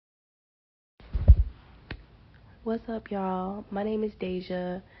What's up, y'all? My name is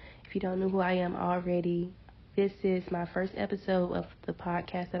Deja. If you don't know who I am already, this is my first episode of the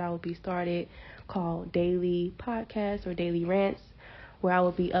podcast that I will be started called Daily Podcast or Daily Rants, where I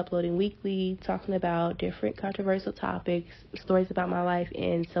will be uploading weekly, talking about different controversial topics, stories about my life,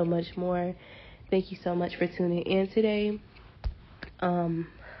 and so much more. Thank you so much for tuning in today.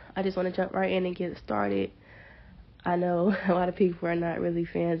 I just want to jump right in and get started. I know a lot of people are not really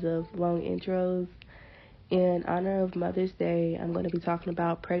fans of long intros. In honor of Mother's Day, I'm going to be talking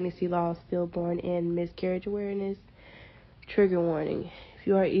about pregnancy loss, stillborn, and miscarriage awareness. Trigger warning. If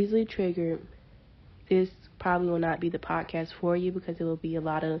you are easily triggered, this probably will not be the podcast for you because it will be a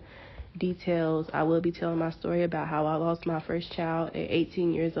lot of details. I will be telling my story about how I lost my first child at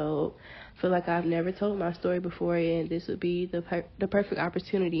 18 years old. I feel like I've never told my story before, and this would be the perfect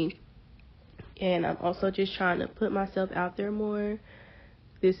opportunity. And I'm also just trying to put myself out there more.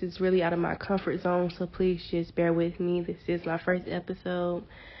 This is really out of my comfort zone, so please just bear with me. This is my first episode.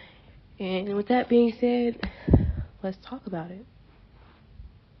 And with that being said, let's talk about it.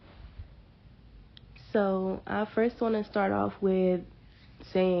 So I first want to start off with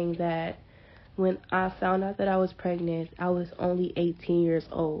saying that when I found out that I was pregnant, I was only 18 years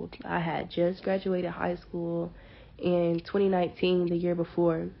old. I had just graduated high school in 2019, the year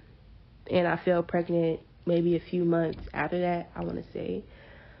before, and I fell pregnant maybe a few months after that, I want to say.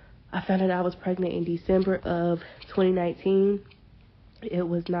 I found out I was pregnant in December of 2019. It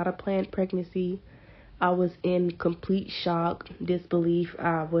was not a planned pregnancy. I was in complete shock, disbelief.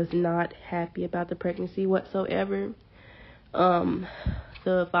 I was not happy about the pregnancy whatsoever.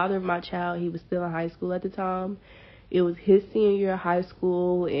 The father of my child, he was still in high school at the time. It was his senior year of high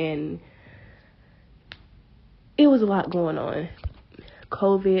school, and it was a lot going on.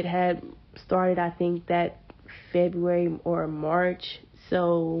 COVID had started, I think, that February or March.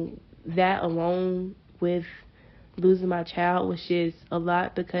 So that alone with losing my child was just a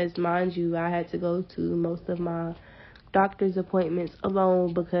lot because, mind you, I had to go to most of my doctor's appointments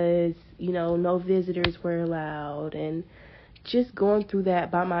alone because, no visitors were allowed. And just going through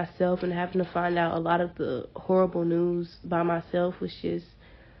that by myself and having to find out a lot of the horrible news by myself was just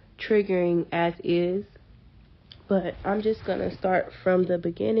triggering as is. But I'm just going to start from the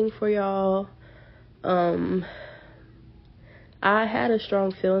beginning for y'all. I had a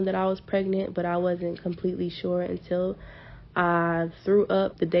strong feeling that I was pregnant, but I wasn't completely sure until I threw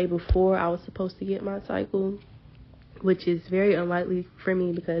up the day before I was supposed to get my cycle, which is very unlikely for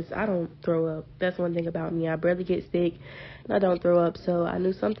me because I don't throw up. That's one thing about me. I barely get sick, and I don't throw up, so I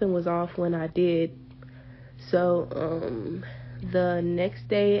knew something was off when I did. So the next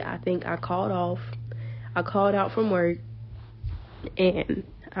day, I think I called off. I called out from work, and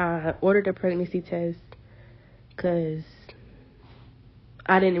I ordered a pregnancy test because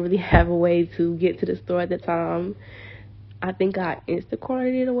I didn't really have a way to get to the store at the time. I think I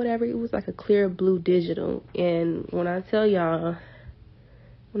Instacarted it or whatever. It was like a clear blue digital. And when I tell y'all,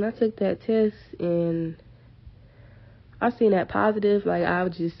 when I took that test and I seen that positive, like I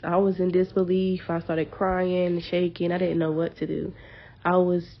was in disbelief. I started crying, shaking. I didn't know what to do. I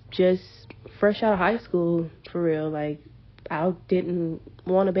was just fresh out of high school, for real. Like, I didn't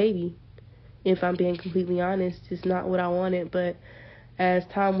want a baby. If I'm being completely honest, it's not what I wanted, but as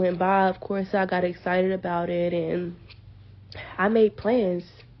time went by, of course, I got excited about it, and I made plans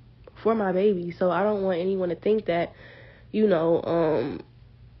for my baby. So I don't want anyone to think that,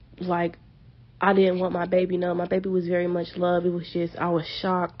 like I didn't want my baby. No, my baby was very much loved. It was just I was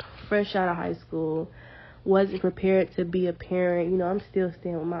shocked, fresh out of high school, wasn't prepared to be a parent. I'm still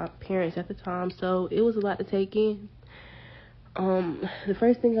staying with my parents at the time, so it was a lot to take in. The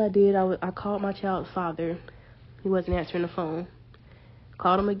first thing I did, I called my child's father. He wasn't answering the phone.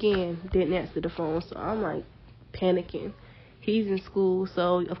 Called him again, didn't answer the phone, so I'm like panicking. He's in school,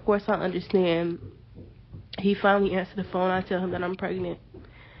 so of course I understand. He finally answered the phone. I tell him that I'm pregnant,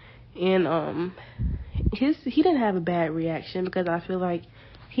 and he didn't have a bad reaction because I feel like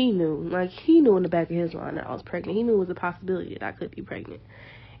he knew in the back of his mind that I was pregnant. He knew it was a possibility that I could be pregnant,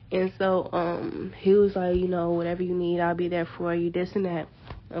 and so he was like, whatever you need, I'll be there for you, this and that.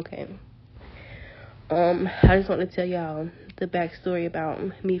 Okay. I just want to tell y'all the backstory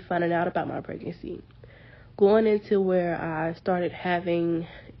about me finding out about my pregnancy. Going into where I started having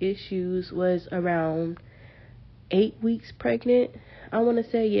issues was around 8 weeks pregnant. I want to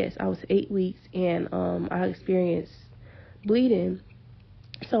say, yes, I was 8 weeks, and I experienced bleeding.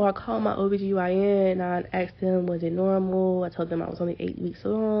 So I called my OBGYN, and I asked them, was it normal? I told them I was only 8 weeks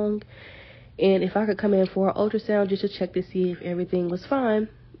along, and if I could come in for an ultrasound just to check to see if everything was fine.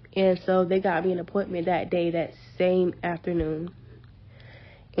 And so they got me an appointment that day, that same afternoon.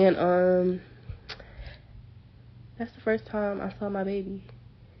 And That's the first time I saw my baby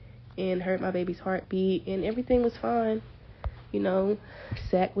and heard my baby's heartbeat, and everything was fine. You know,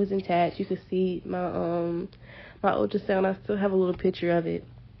 sac was intact. You could see my ultrasound. I still have a little picture of it.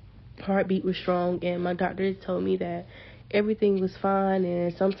 Heartbeat was strong, and my doctor told me that everything was fine.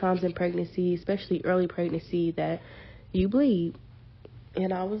 And sometimes in pregnancy, especially early pregnancy, that you bleed.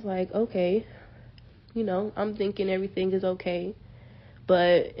 And I was like, okay, you know, I'm thinking everything is okay.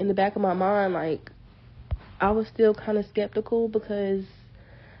 But in the back of my mind, like, I was still kind of skeptical because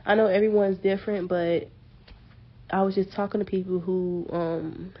I know everyone's different, but I was just talking to people who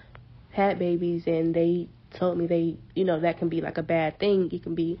had babies, and they told me that can be like a bad thing. It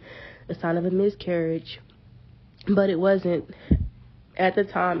can be a sign of a miscarriage. But it wasn't at the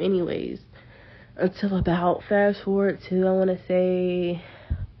time anyways. Until about, fast forward to, I want to say,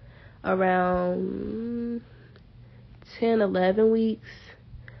 around 10, 11 weeks.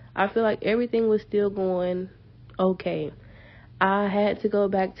 I feel like everything was still going okay. I had to go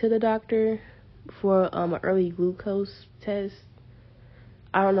back to the doctor for an early glucose test.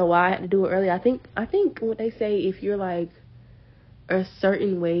 I don't know why I had to do it early. I think what they say, if you're like a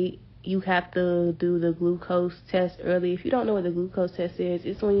certain weight, you have to do the glucose test early. If you don't know what the glucose test is,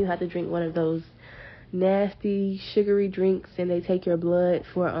 it's when you have to drink one of those nasty sugary drinks, and they take your blood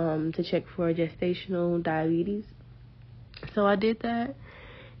for to check for gestational diabetes. So I did that,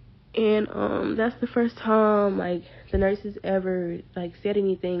 and that's the first time like the nurses ever like said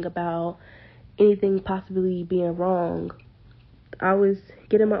anything about anything possibly being wrong. I was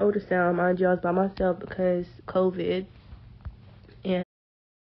getting my ultrasound, mind you, I was by myself because COVID, and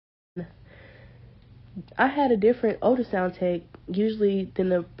I had a different ultrasound tech usually than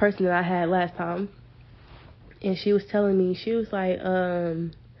the person that I had last time. And she was telling me, she was like,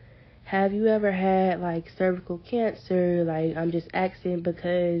 have you ever had like cervical cancer? Like, I'm just asking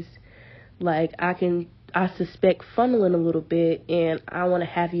because like I suspect funneling a little bit, and I want to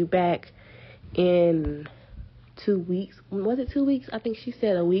have you back in 2 weeks. Was it 2 weeks? I think she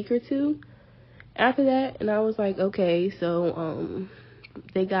said a week or two after that. And I was like, okay. So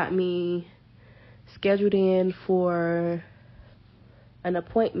they got me scheduled in for an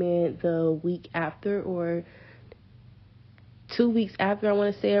appointment the week after, or 2 weeks after, I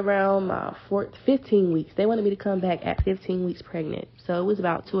want to say around my 15 weeks. They wanted me to come back at 15 weeks pregnant. So it was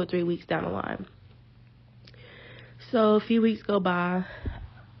about 2 or 3 weeks down the line. So a few weeks go by.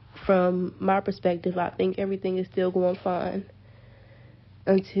 From my perspective, I think everything is still going fine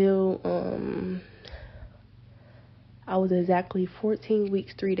until I was exactly 14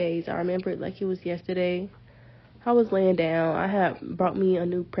 weeks, 3 days. I remember it like it was yesterday. I was laying down. I had brought me a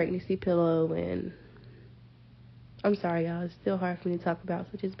new pregnancy pillow, and I'm sorry, y'all. It's still hard for me to talk about,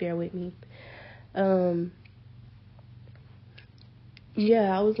 so just bear with me.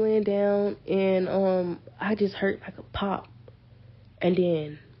 Yeah, I was laying down, and I just heard like a pop, and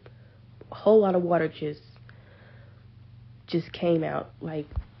then a whole lot of water just came out. Like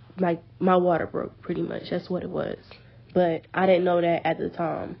my water broke, pretty much. That's what it was. But I didn't know that at the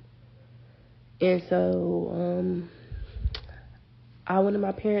time. And so I went to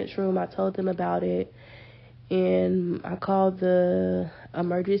my parents' room. I told them about it. And I called the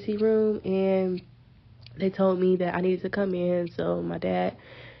emergency room, and they told me that I needed to come in. So my dad,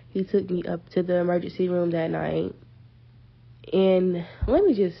 he took me up to the emergency room that night. And let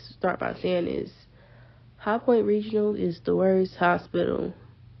me just start by saying this. High Point Regional is the worst hospital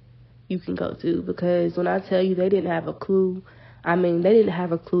you can go to, because when I tell you they didn't have a clue, I mean, they didn't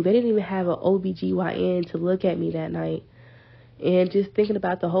have a clue. They didn't even have an OBGYN to look at me that night. And just thinking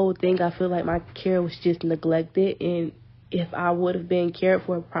about the whole thing, I feel like my care was just neglected. And if I would have been cared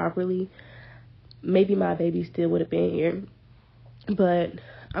for properly, maybe my baby still would have been here. But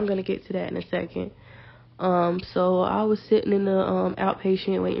I'm going to get to that in a second. So I was sitting in the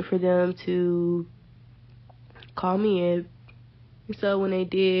outpatient waiting for them to call me in. So when they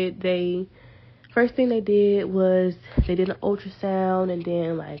did, first thing they did was they did an ultrasound and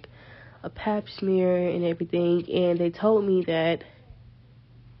then like a pap smear and everything, and they told me that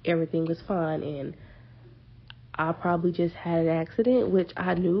everything was fine and I probably just had an accident, which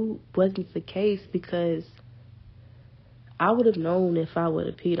I knew wasn't the case because I would have known if I would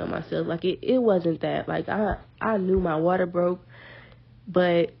have peed on myself. Like it wasn't that. Like I knew my water broke,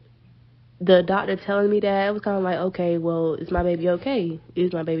 but the doctor telling me that, it was kind of like, okay, well, is my baby okay?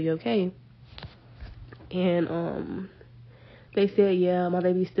 Is my baby okay? And they said, yeah, my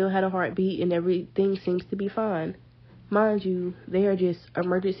baby still had a heartbeat and everything seems to be fine. Mind you, they are just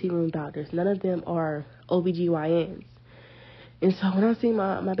emergency room doctors. None of them are OBGYNs. And so when I see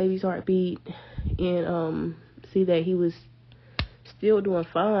my baby's heartbeat and see that he was still doing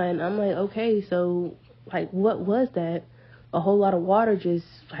fine, I'm like, okay, so like, what was that? A whole lot of water, just,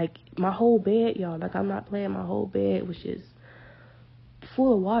 like, my whole bed, y'all. Like, I'm not playing, my whole bed was just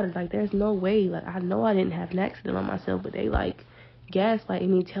full of water. Like, there's no way. Like, I know I didn't have an accident on myself, but they, like, gaslighting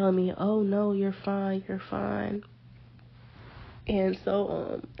me, telling me, oh, no, you're fine, you're fine. And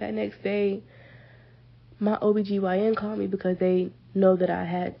so, that next day, my OBGYN called me because they know that I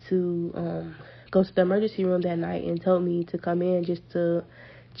had to go to the emergency room that night, and told me to come in just to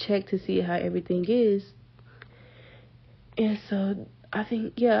check to see how everything is. And so I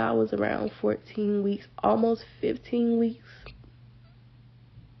think, yeah, I was around 14 weeks, almost 15 weeks.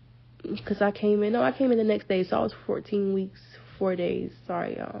 Because I came in the next day, so I was 14 weeks, 4 days.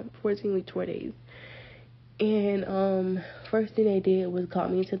 14 weeks, 4 days. And first thing they did was call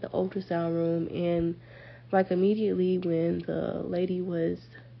me into the ultrasound room, and like immediately when the lady was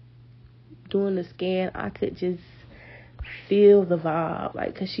doing the scan, I could just feel the vibe,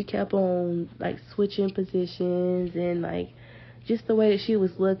 like, cause she kept on like switching positions, and like just the way that she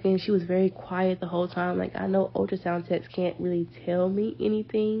was looking, she was very quiet the whole time. Like, I know ultrasound techs can't really tell me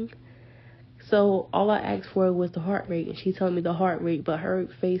anything, so all I asked for was the heart rate, and she told me the heart rate, but her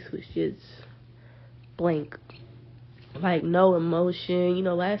face was just blank, like no emotion. You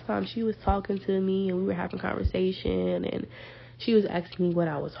know, last time she was talking to me and we were having conversation, and she was asking me what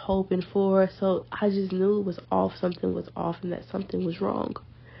I was hoping for. So I just knew it was off. Something was off, and that something was wrong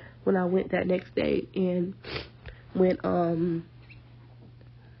when I went that next day. And when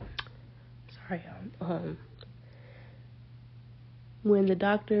when the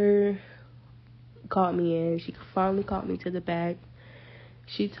doctor called me in, she finally called me to the back.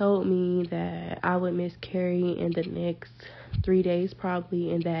 She told me that I would miscarry in the next 3 days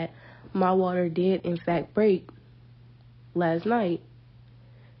probably, and that my water did in fact break last night.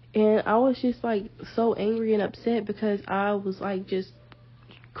 And I was just like so angry and upset, because I was like just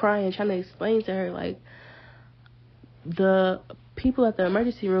crying, trying to explain to her, like, the people at the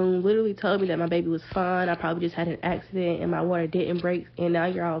emergency room literally told me that my baby was fine. I probably just had an accident and my water didn't break, and now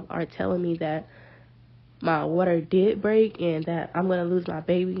y'all are telling me that my water did break and that I'm going to lose my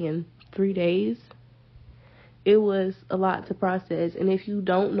baby in 3 days. It was a lot to process. And if you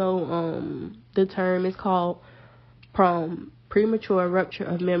don't know the term, it's called premature rupture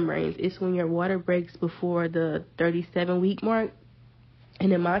of membranes. It's when your water breaks before the 37-week mark.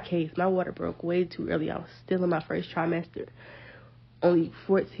 And in my case, my water broke way too early. I was still in my first trimester. Only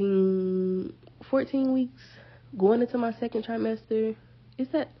 14 weeks going into my second trimester.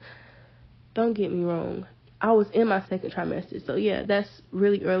 Don't get me wrong, I was in my second trimester. So yeah, that's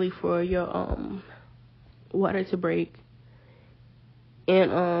really early for your water to break.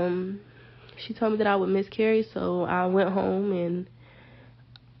 And she told me that I would miscarry, so I went home, and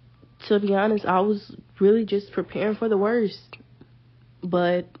to be honest, I was really just preparing for the worst.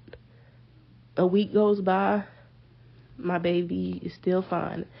 But a week goes by, my baby is still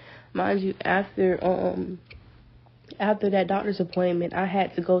fine. Mind you, after that doctor's appointment, I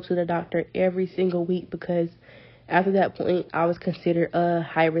had to go to the doctor every single week, because after that point, I was considered a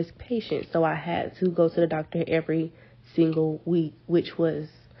high-risk patient. So I had to go to the doctor every single week, which was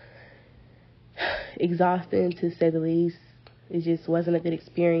exhausting to say the least. It just wasn't a good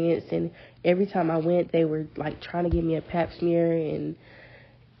experience. And every time I went, they were like trying to give me a pap smear, and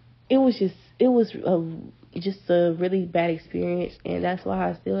it was just a really bad experience. And that's why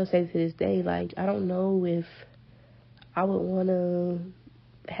I still say to this day, like, I don't know if I would want to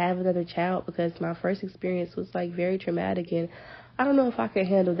have another child, because my first experience was like very traumatic, and I don't know if I can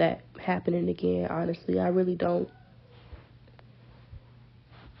handle that happening again. Honestly, I really don't.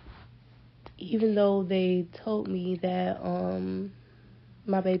 Even though they told me that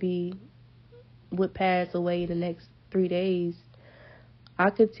my baby would pass away in the next 3 days,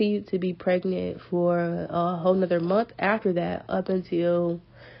 I continued to be pregnant for a whole nother month after that, up until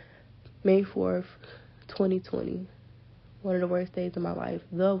May 4th, 2020. One of the worst days of my life.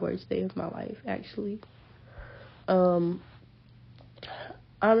 The worst day of my life, actually. I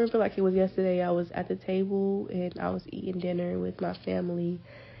remember like it was yesterday. I was at the table and I was eating dinner with my family,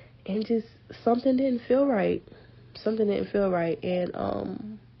 and just something didn't feel right. And I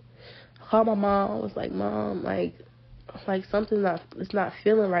called my mom. I was like, Mom, like something it's not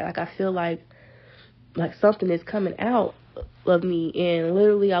feeling right. Like, I feel like something is coming out of me. And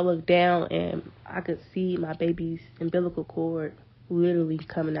literally I looked down and I could see my baby's umbilical cord literally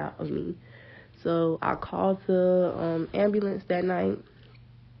coming out of me. So I called the ambulance that night.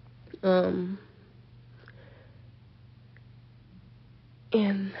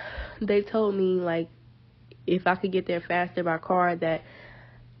 And they told me, like, if I could get there faster by car, that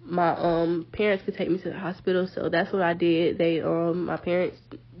my parents could take me to the hospital. So that's what I did. My parents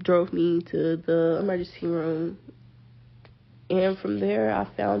drove me to the emergency room. And from there, I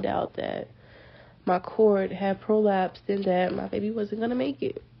found out that my cord had prolapsed and that my baby wasn't going to make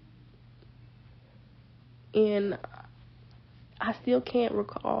it. And I still can't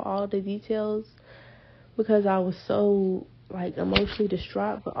recall all the details because I was so, like, emotionally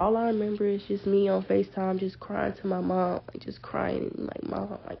distraught. But all I remember is just me on FaceTime just crying to my mom, like, just crying, like,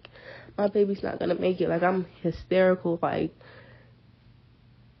 Mom, like, my baby's not going to make it. Like, I'm hysterical. Like,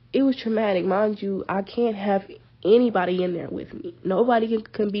 it was traumatic. Mind you, I can't have anybody in there with me. Nobody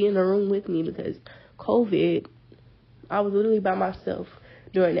can be in the room with me because COVID, I was literally by myself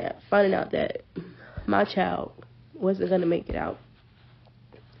during that, finding out that my child wasn't going to make it out.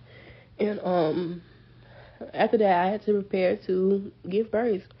 And after that, I had to prepare to give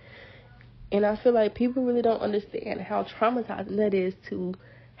birth. And I feel like people really don't understand how traumatizing that is to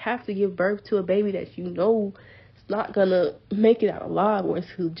have to give birth to a baby that you know is not going to make it out alive, or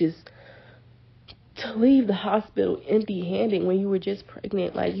to leave the hospital empty-handed when you were just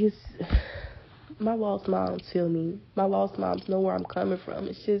pregnant. Like, my lost moms feel me. My lost moms know where I'm coming from.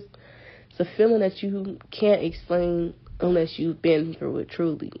 It's a feeling that you can't explain unless you've been through it.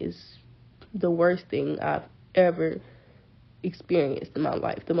 Truly, it's the worst thing I've ever experienced in my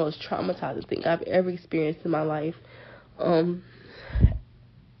life, the most traumatizing thing I've ever experienced in my life.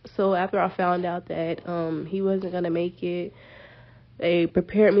 So after I found out that he wasn't gonna make it, they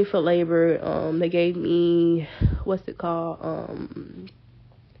prepared me for labor. They gave me, what's it called?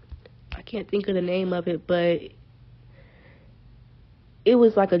 I can't think of the name of it, but it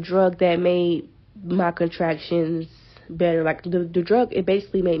was like a drug that made my contractions better. Like, the drug, it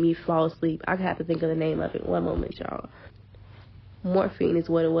basically made me fall asleep. I have to think of the name of it. One moment, y'all. Morphine is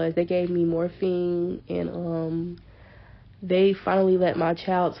what it was. They gave me morphine, and they finally let my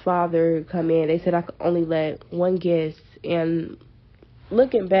child's father come in. They said I could only let one guest. And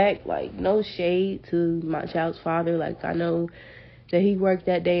looking back, like, no shade to my child's father. Like, I know that he worked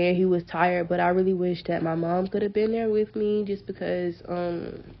that day and he was tired, but I really wish that my mom could have been there with me, just because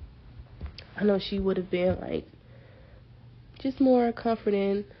I know she would have been, like, just more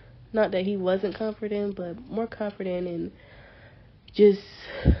comforting. Not that he wasn't comforting, but more comforting and just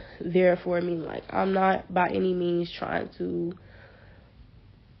there for me. Like, I'm not by any means trying to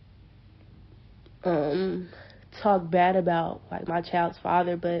talk bad about, like, my child's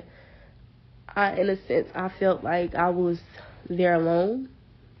father, but in a sense, I felt like I was there alone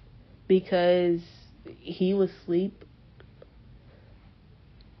because he was asleep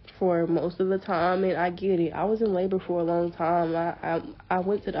for most of the time. And I get it. I was in labor for a long time. I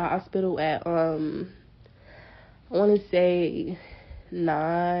went to the hospital at I want to say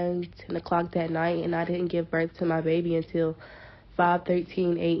 10 o'clock that night, and I didn't give birth to my baby until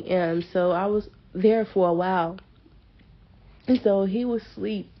 5:13 a.m. So I was there for a while. And so he was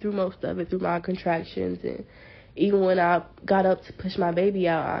asleep through most of it, through my contractions. And even when I got up to push my baby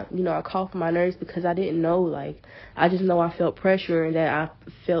out, I called for my nurse because I didn't know. Like, I just know I felt pressure and that I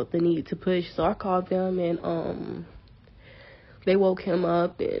felt the need to push. So I called them, and they woke him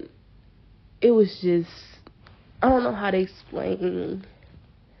up. And it was just, I don't know how to explain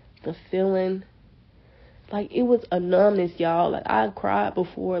the feeling. Like, it was a numbness, y'all. Like, I cried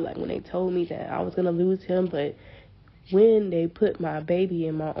before, like, when they told me that I was going to lose him. But when they put my baby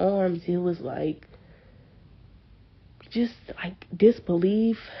in my arms, it was like, just like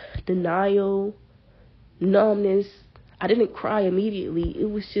disbelief, denial, numbness. I didn't cry immediately. It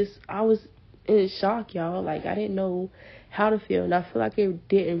was just, I was in shock, y'all. Like, I didn't know how to feel. And I feel like it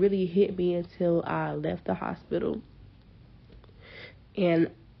didn't really hit me until I left the hospital.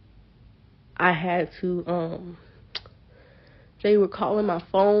 And I had to, they were calling my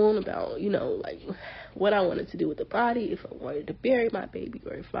phone about, like, what I wanted to do with the body, if I wanted to bury my baby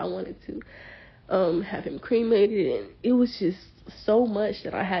or if I wanted to have him cremated. And it was just so much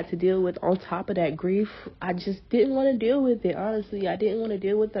that I had to deal with on top of that grief. I just didn't want to deal with it, honestly. I didn't want to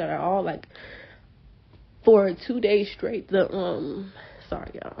deal with it at all. Like, for 2 days straight, sorry,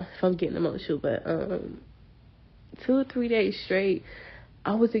 y'all, if I'm getting emotional, but 2 or 3 days straight,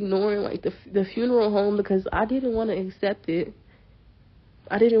 I was ignoring, like, the funeral home because I didn't want to accept it.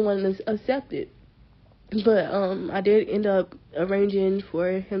 But I did end up arranging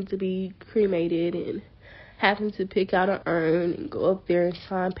for him to be cremated and having to pick out an urn and go up there and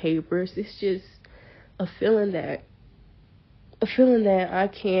sign papers. It's just a feeling that I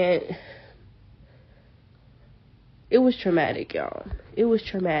can't. It was traumatic, y'all. It was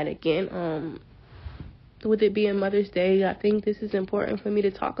traumatic. And with it being Mother's Day, I think this is important for me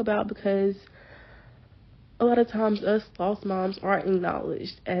to talk about because a lot of times us lost moms aren't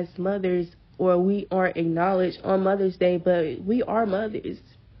acknowledged as mothers, or we aren't acknowledged on Mother's Day, but we are mothers.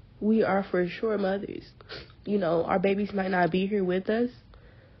 we are for sure mothers. You know, our babies might not be here with us,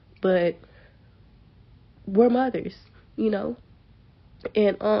 but we're mothers, you know.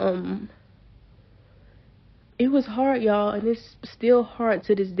 And it was hard, y'all, and it's still hard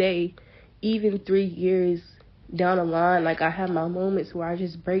to this day, even 3 years down the line. Like, I have my moments where I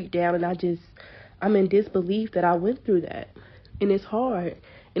just break down and I'm in disbelief that I went through that. And it's hard.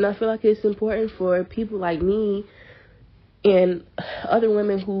 And I feel like it's important for people like me and other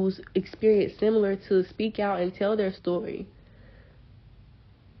women who's experienced similar to speak out and tell their story.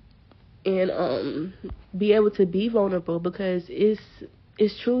 And be able to be vulnerable, because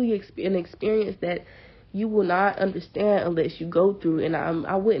it's truly an experience that you will not understand unless you go through. And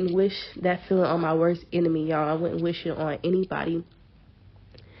I wouldn't wish that feeling on my worst enemy, y'all. I wouldn't wish it on anybody.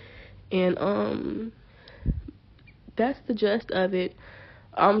 And that's the gist of it.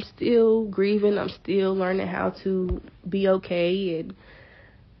 I'm still grieving. I'm still learning how to be okay, and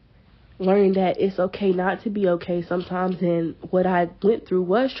learning that it's okay not to be okay sometimes. And what I went through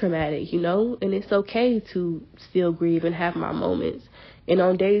was traumatic, you know, and it's okay to still grieve and have my moments. And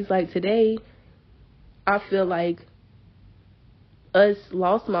on days like today, I feel like us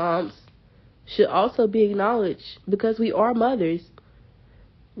lost moms should also be acknowledged, because we are mothers.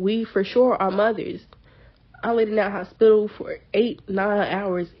 We for sure are mothers. I laid in that hospital for 8-9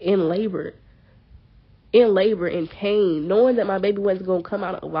 hours in labor, in pain, knowing that my baby wasn't going to come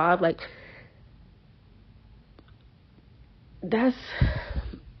out alive. Like,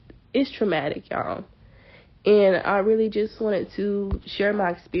 it's traumatic, y'all. And I really just wanted to share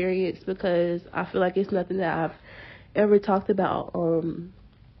my experience, because I feel like it's nothing that I've ever talked about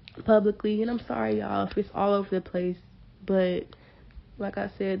publicly. And I'm sorry, y'all, if it's all over the place. But like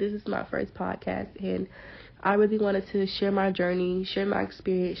I said, this is my first podcast, and I really wanted to share my journey, share my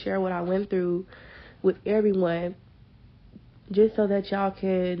experience, share what I went through with everyone, just so that y'all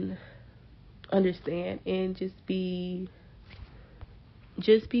can understand and just be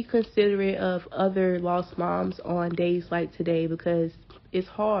considerate of other lost moms on days like today, because it's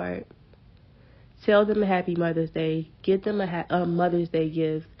hard. Tell them a happy Mother's Day. Get them a Mother's Day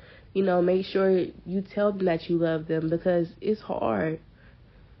gift. You know, make sure you tell them that you love them, because it's hard.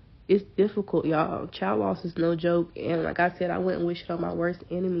 It's difficult, y'all. Child loss is no joke. And like I said, I wouldn't wish it on my worst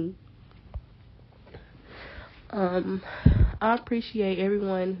enemy. I appreciate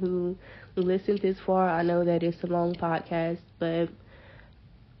everyone who listened this far. I know that it's a long podcast, but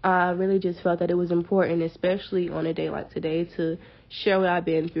I really just felt that it was important, especially on a day like today, to share what I've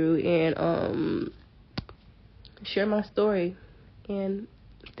been through and share my story. And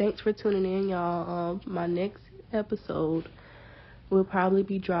thanks for tuning in, y'all. My next episode will probably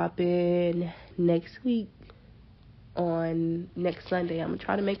be dropping next week on next Sunday. I'm going to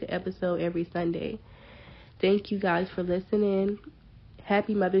try to make an episode every Sunday. Thank you guys for listening.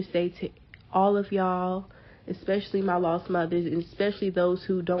 Happy Mother's Day to all of y'all, especially my lost mothers, and especially those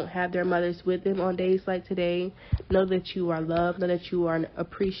who don't have their mothers with them on days like today. Know that you are loved. Know that you are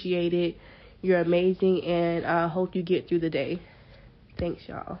appreciated. You're amazing, and I hope you get through the day. Thanks,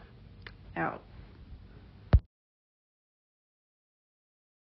 y'all. Out.